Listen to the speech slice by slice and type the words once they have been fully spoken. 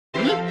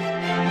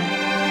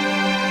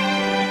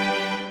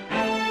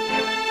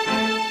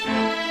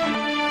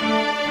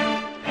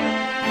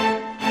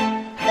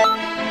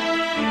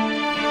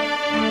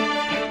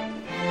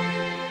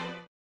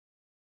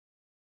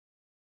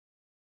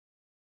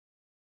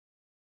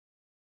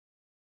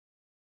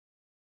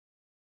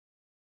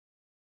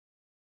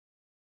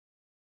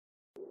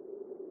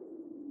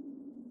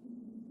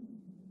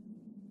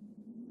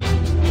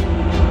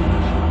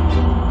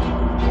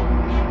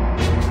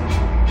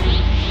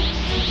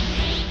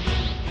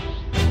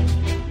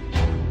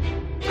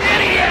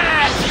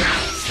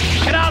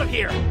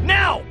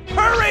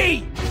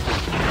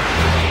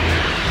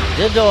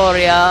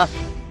Dedoria.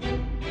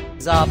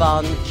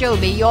 Zarbon, show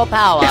me your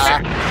power.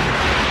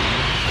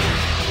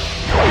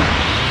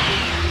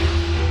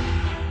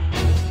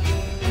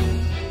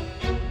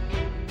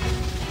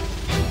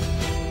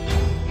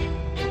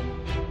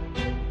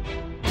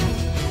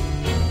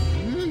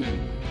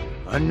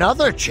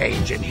 Another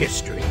change in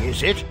history,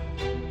 is it?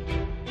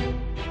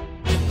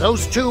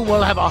 Those two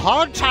will have a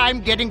hard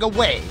time getting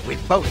away with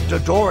both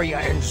Dedoria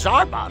and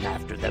Zarbon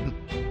after them.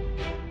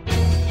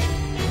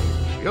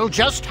 You'll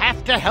just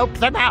have to help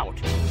them out.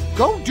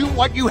 Go do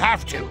what you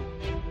have to.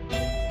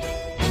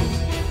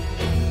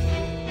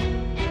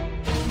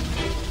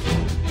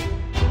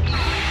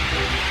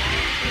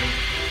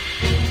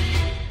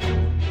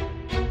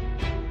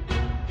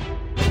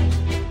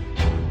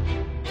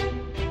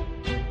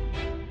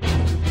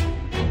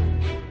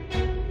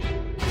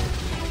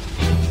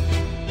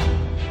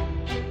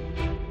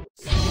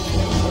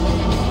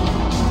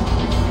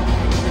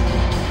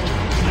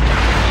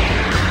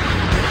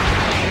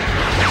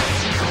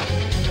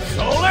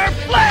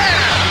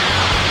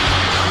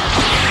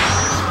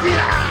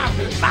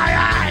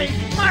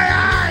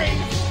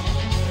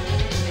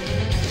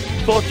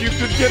 Thought you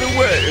could get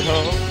away,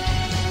 huh?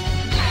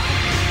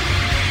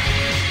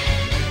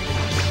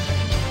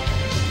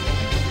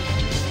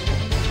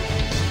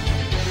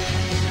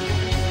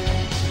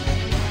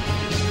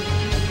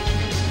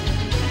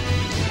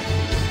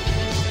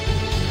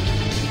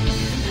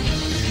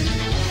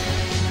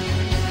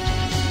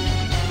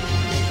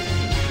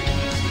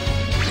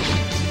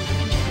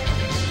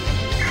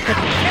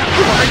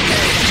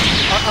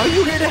 Are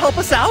you here to help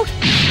us out?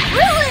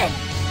 Ruin!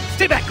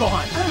 Stay back,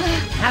 Gohan!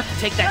 Have to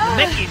take that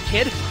Namekian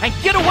kid and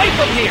get away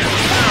from here!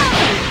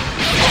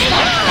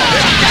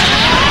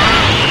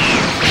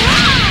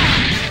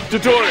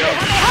 Dedoria,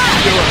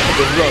 you're out of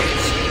the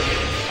ropes.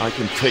 I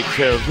can take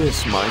care of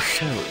this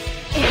myself.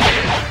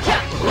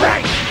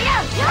 Right!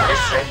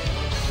 Listen,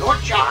 your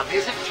job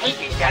isn't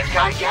taking that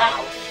guy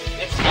down.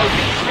 It's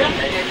helping him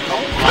and his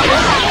own life.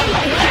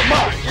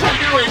 You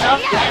do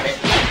enough damage.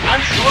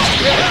 I'm sure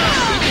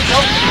he's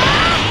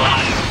okay.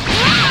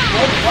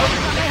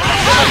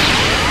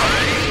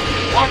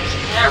 Watch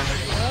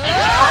carefully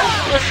and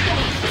don't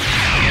listen.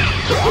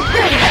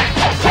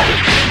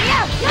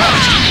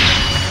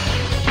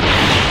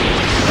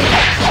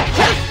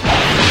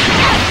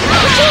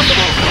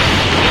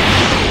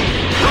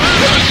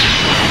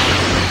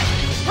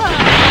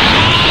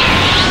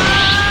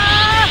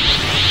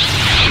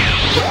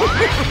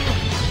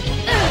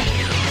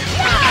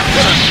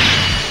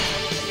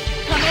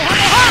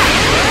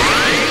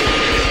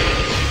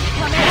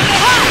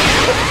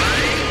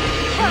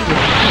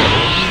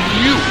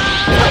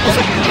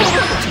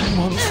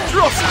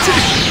 Monstrosity!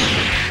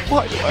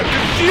 Why do I have to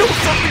deal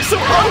with something so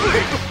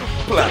ugly?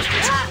 Blast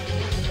it!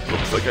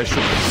 Looks like I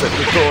should have sent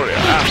Dedoria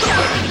after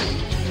me.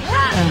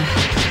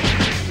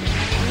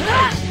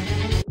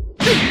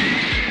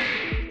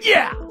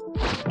 Yeah!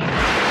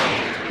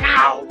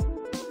 Now!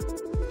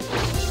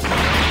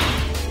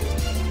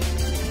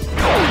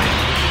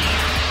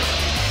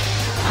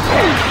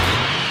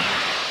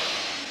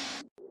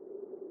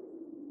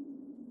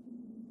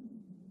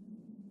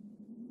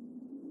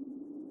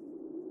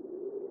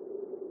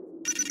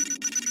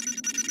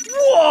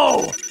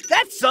 Whoa!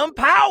 That's some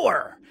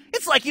power!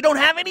 It's like you don't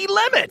have any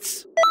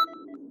limits!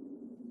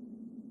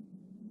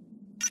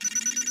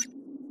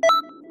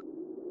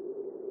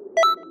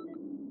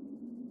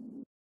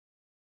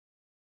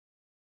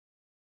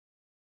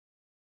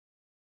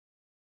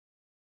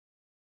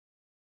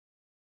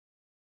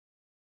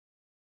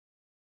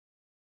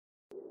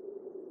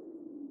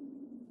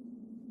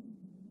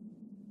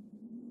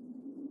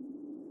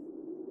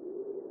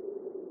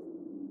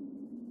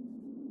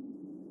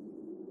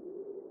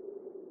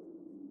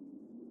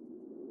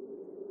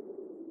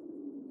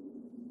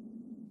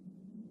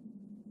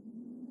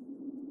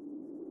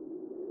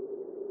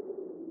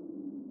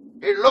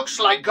 It looks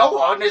like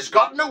Gohan has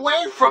gotten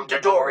away from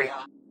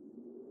Dedoria.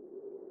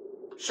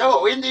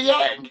 So, in the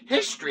end,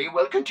 history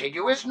will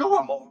continue as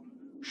normal.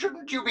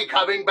 Shouldn't you be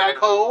coming back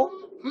home?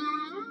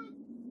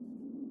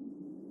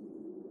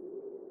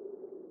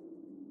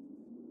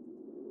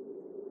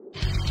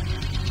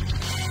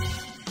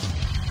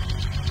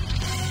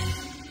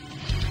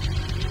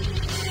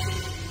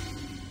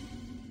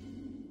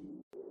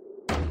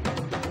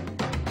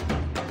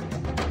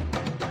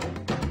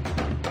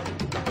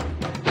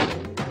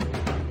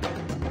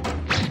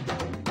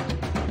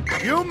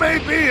 You may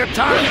be a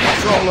time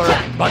controller,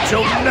 but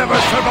you'll never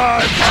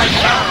survive my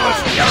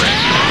boundless fury!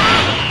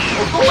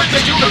 Who in the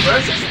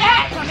universe is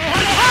that?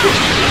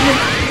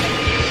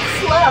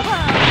 Slug!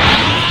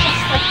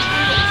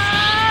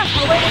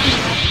 Just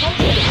like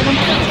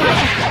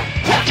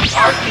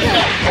Are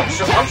you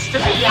supposed to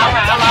be our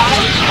ally?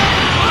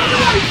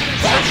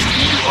 Such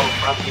evil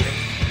from him.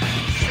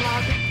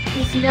 Slug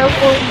is no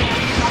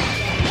ordinary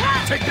subject.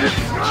 Take this!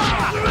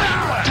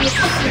 He is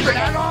a secret,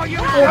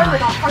 born with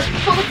a heart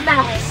full of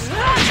malice.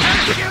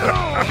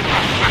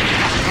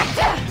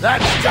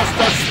 That's just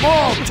a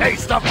small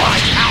taste of my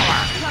power!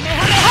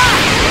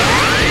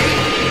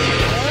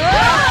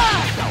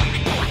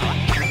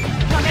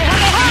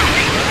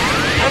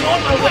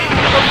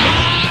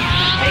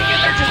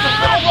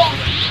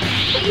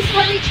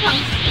 Sorry,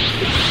 Trunks.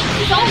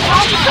 It's all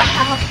wrong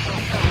somehow.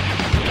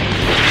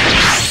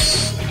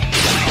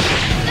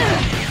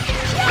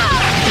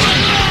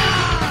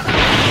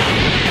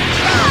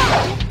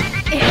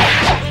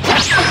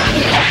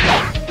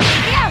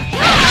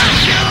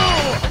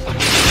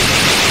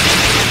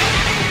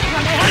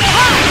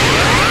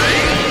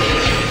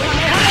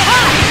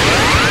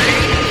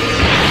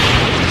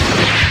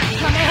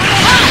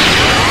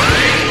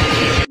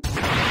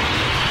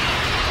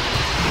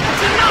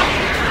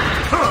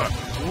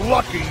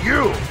 Lucky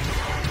you!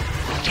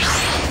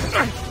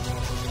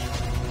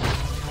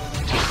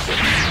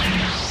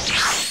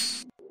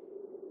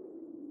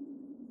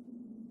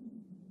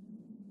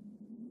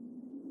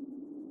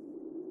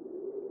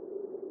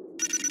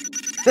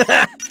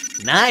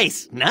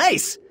 Nice,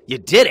 nice! You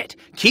did it!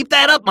 Keep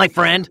that up, my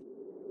friend!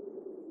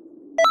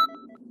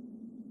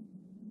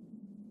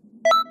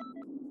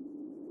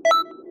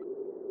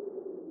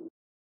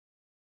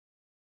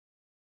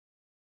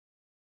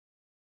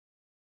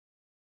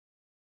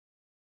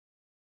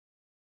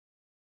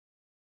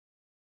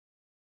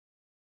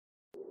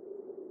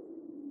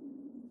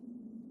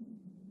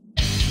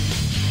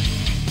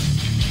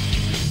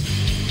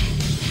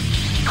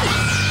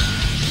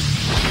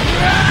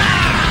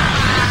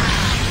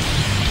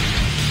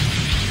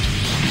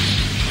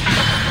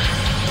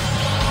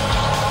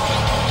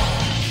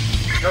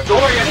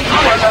 Dedoria's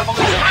power level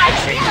is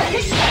rising.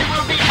 It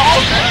will be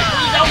altered if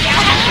we don't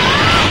act.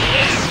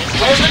 This is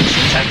where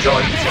Vegeta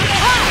joins us.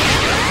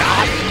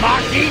 Stop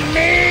mocking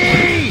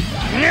me!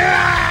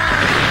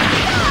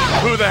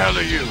 Who the hell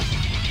are you?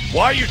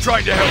 Why are you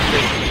trying to help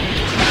me?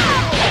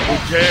 Who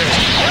cares?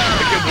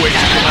 I can wait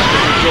until after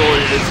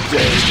Dedoria is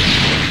dead.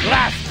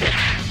 Blast it!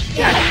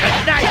 That's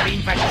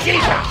conniving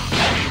Vegeta!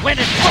 When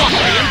it's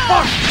awfully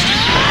important!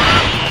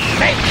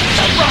 Make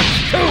the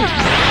rush too!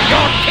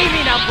 You're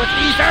teaming up with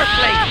these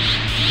Earthlings!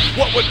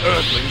 What would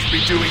Earthlings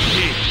be doing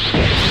here?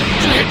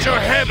 To hit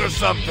your head or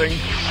something?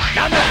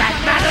 None of that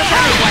matters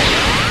anyway!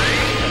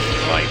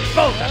 Destroy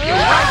both of you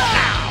right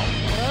now!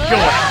 Go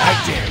on, I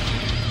dare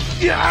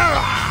you.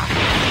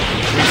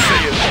 We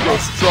say it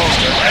grows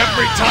stronger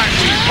every time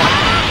we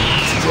fight.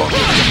 The stronger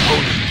the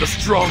opponent, the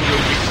stronger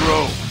we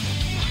grow.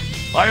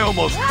 I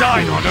almost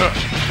died on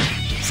Earth,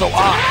 so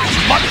I'm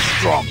much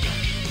stronger.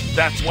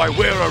 That's why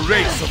we're a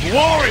race of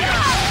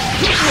warriors!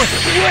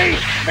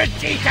 Wait,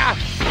 Vegeta!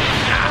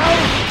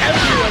 I'll tell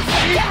you a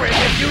secret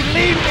if you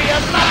leave me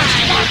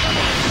alone!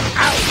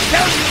 I'll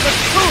tell you the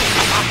truth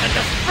about the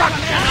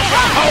destruction of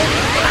the whole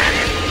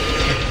planet!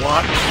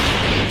 What?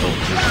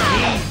 Don't you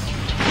see?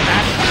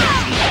 That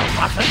Vegeta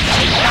wasn't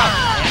enough,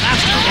 and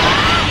after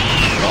all,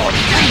 Lord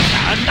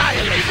Frieza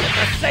annihilated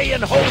the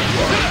Saiyan whole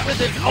world with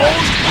his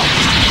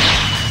own...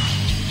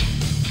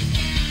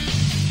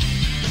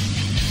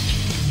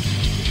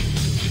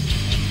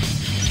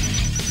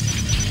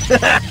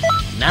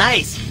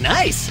 Nice,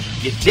 nice!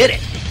 You did it!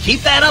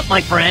 Keep that up,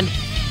 my friend!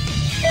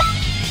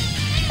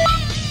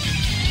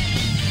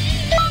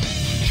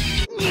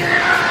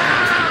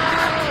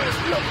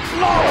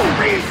 Lord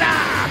Frieza!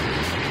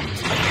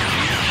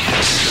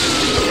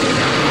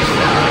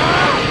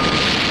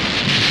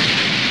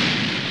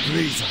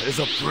 Frieza is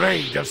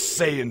afraid of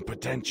Saiyan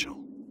potential.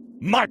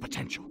 My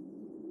potential.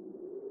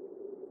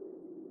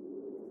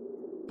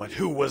 But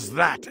who was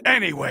that,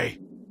 anyway?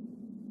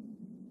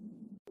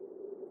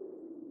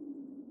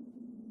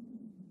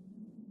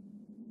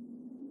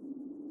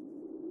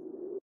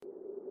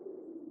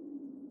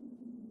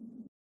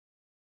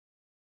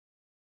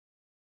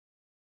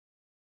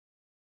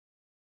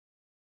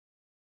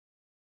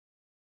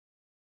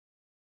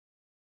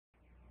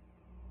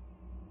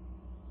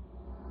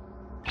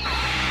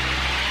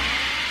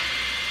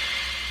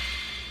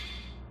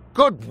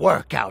 Good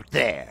work out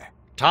there.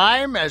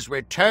 Time has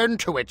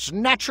returned to its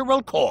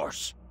natural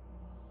course.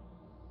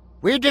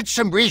 We did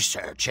some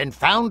research and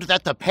found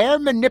that the pair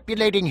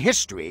manipulating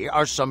history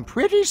are some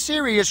pretty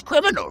serious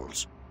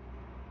criminals.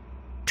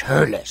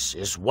 Turles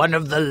is one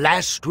of the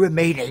last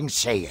remaining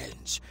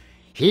Saiyans.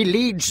 He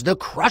leads the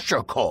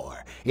Crusher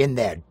Corps in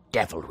their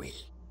devilry.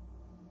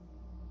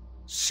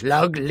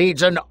 Slug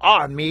leads an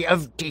army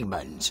of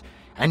demons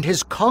and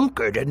has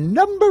conquered a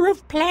number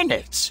of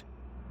planets.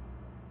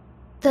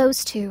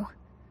 Those two.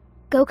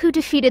 Goku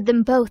defeated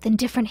them both in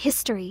different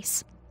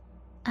histories.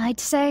 I'd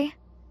say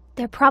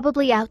they're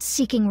probably out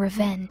seeking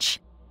revenge.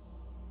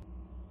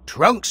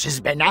 Trunks has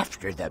been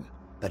after them,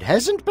 but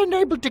hasn't been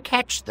able to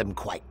catch them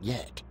quite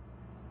yet.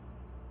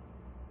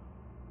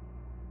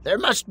 There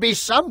must be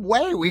some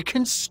way we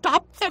can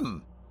stop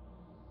them.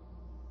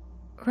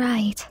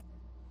 Right.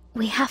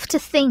 We have to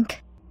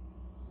think.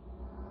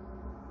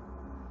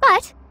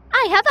 But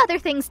I have other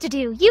things to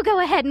do. You go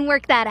ahead and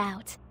work that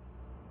out.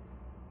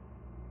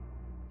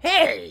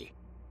 Hey,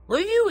 were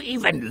you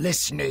even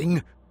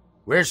listening?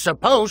 We're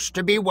supposed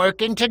to be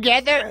working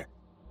together.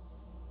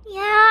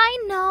 Yeah,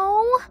 I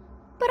know.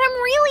 But I'm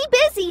really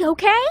busy,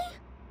 okay?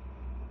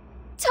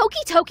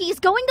 Toki is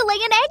going to lay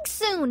an egg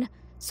soon,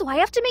 so I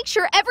have to make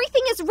sure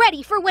everything is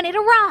ready for when it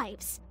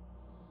arrives.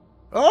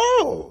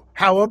 Oh,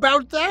 how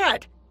about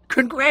that?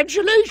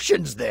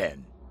 Congratulations,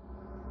 then.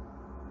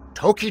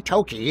 Toki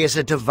Toki is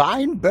a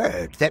divine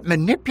bird that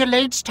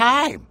manipulates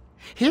time.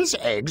 His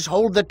eggs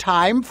hold the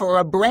time for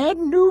a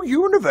brand new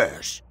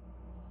universe.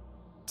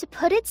 To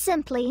put it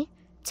simply,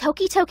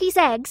 Toki Toki's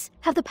eggs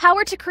have the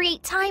power to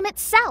create time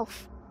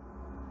itself.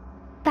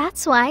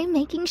 That's why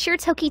making sure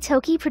Toki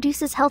Toki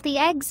produces healthy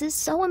eggs is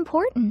so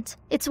important.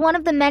 It's one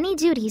of the many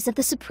duties of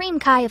the Supreme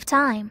Kai of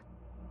Time.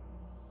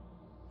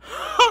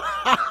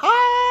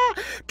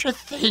 To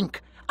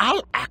think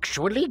I'll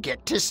actually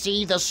get to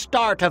see the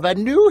start of a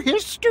new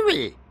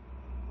history.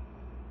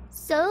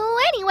 So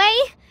anyway,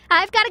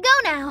 I've got to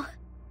go now.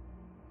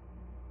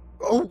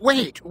 Oh,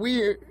 wait,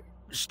 we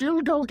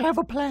still don't have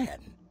a plan.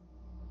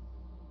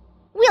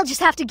 We'll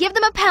just have to give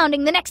them a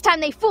pounding the next time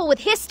they fool with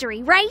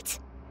history, right?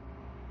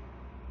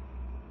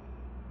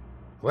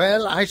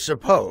 Well, I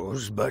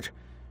suppose, but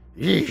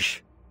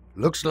yeesh,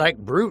 looks like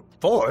brute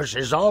force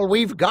is all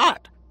we've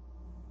got.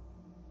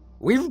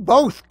 We've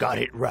both got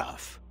it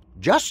rough.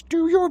 Just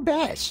do your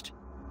best.